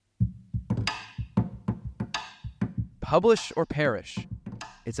Publish or perish.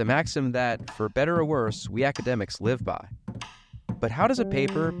 It's a maxim that, for better or worse, we academics live by. But how does a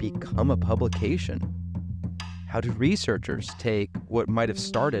paper become a publication? How do researchers take what might have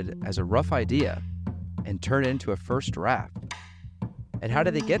started as a rough idea and turn it into a first draft? And how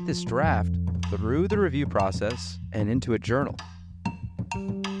do they get this draft through the review process and into a journal?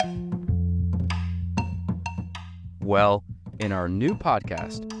 Well, in our new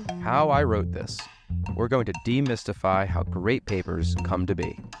podcast, How I Wrote This, we're going to demystify how great papers come to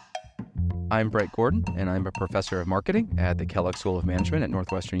be. I'm Brett Gordon, and I'm a professor of marketing at the Kellogg School of Management at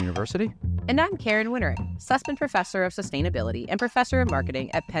Northwestern University. And I'm Karen Winterich, Sussman Professor of Sustainability and Professor of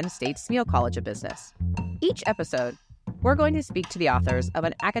Marketing at Penn State Smeal College of Business. Each episode, we're going to speak to the authors of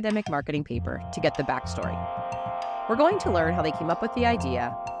an academic marketing paper to get the backstory. We're going to learn how they came up with the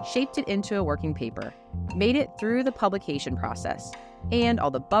idea, shaped it into a working paper, made it through the publication process, and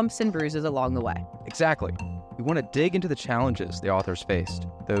all the bumps and bruises along the way. Exactly. We want to dig into the challenges the authors faced,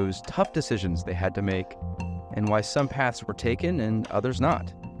 those tough decisions they had to make, and why some paths were taken and others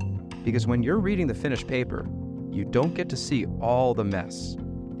not. Because when you're reading the finished paper, you don't get to see all the mess.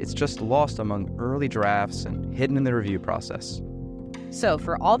 It's just lost among early drafts and hidden in the review process. So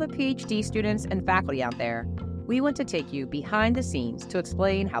for all the PhD students and faculty out there, we want to take you behind the scenes to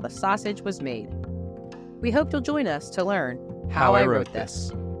explain how the sausage was made. We hope you'll join us to learn how I wrote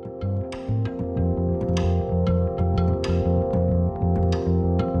this.